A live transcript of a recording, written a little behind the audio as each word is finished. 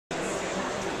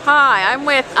Hi, I'm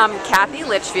with Kathy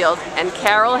Litchfield and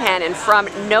Carol Hannon from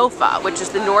NOFA, which is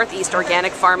the Northeast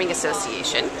Organic Farming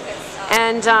Association.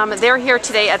 And they're here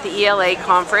today at the ELA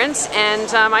conference,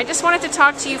 and I just wanted to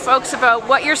talk to you folks about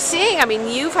what you're seeing. I mean,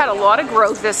 you've had a lot of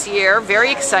growth this year,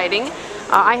 very exciting.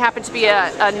 I happen to be a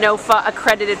NOFA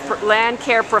accredited land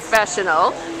care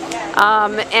professional.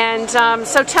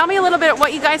 So tell me a little bit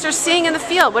what you guys are seeing in the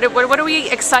field. What are we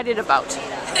excited about?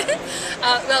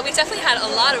 Well, we've definitely had a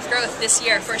lot of growth this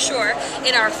year, for sure.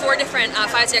 In our 4 different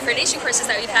 5-day accreditation courses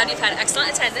that we've had excellent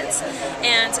attendance.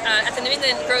 And at the New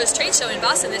England Growers Trade Show in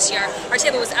Boston this year, our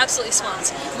table was absolutely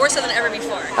swamped, more so than ever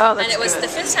before. Oh, that's and it was good.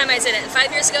 the 5th time I did it. And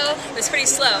 5 years ago, it was pretty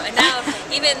slow. And now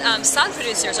even stock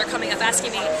producers are coming up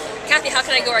asking me, Kathy, how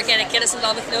can I go organic? Get us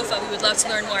involved with NOFA. We would love to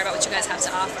learn more about what you guys have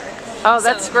to offer. Oh,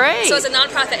 that's great. So as a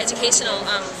nonprofit educational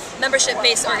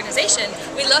membership-based organization,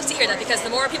 we love to hear that, because the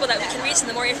more people that we can reach and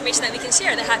the more information that we can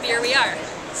share, the happier we are.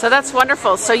 So that's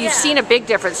wonderful. So you've seen a big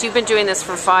difference. You've been doing this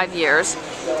for 5 years.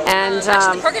 And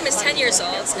actually, the program is 10 years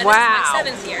old, and wow. this is my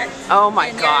 7th year. Oh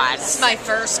my God. This is my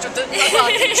first.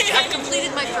 I've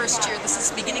completed my first year. This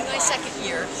is beginning my 2nd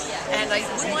year. And I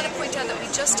would want to point out that we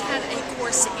just had a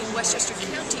course in Westchester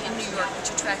County in New York,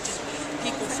 which attracted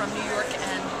people from New York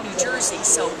and New Jersey,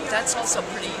 so that's also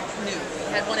pretty new.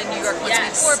 We had one in New York once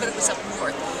before, but it was up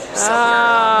north. So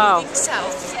we're moving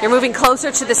south. You're moving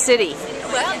closer to the city.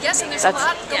 Well, yes, and there's a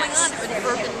lot going on in the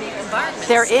urban environment.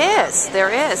 There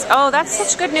is. Oh, that's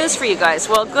such good news for you guys.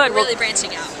 Well, good. We're really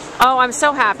branching out. Oh, I'm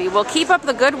so happy. Well, keep up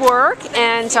the good work,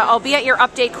 and I'll be at your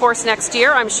update course next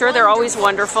year. I'm sure they're always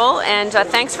wonderful, and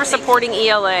thanks for supporting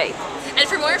ELA. And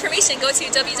for more information, go to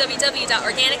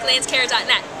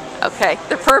www.organiclandscare.net. Okay,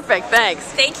 they're perfect. Thanks.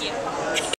 Thank you.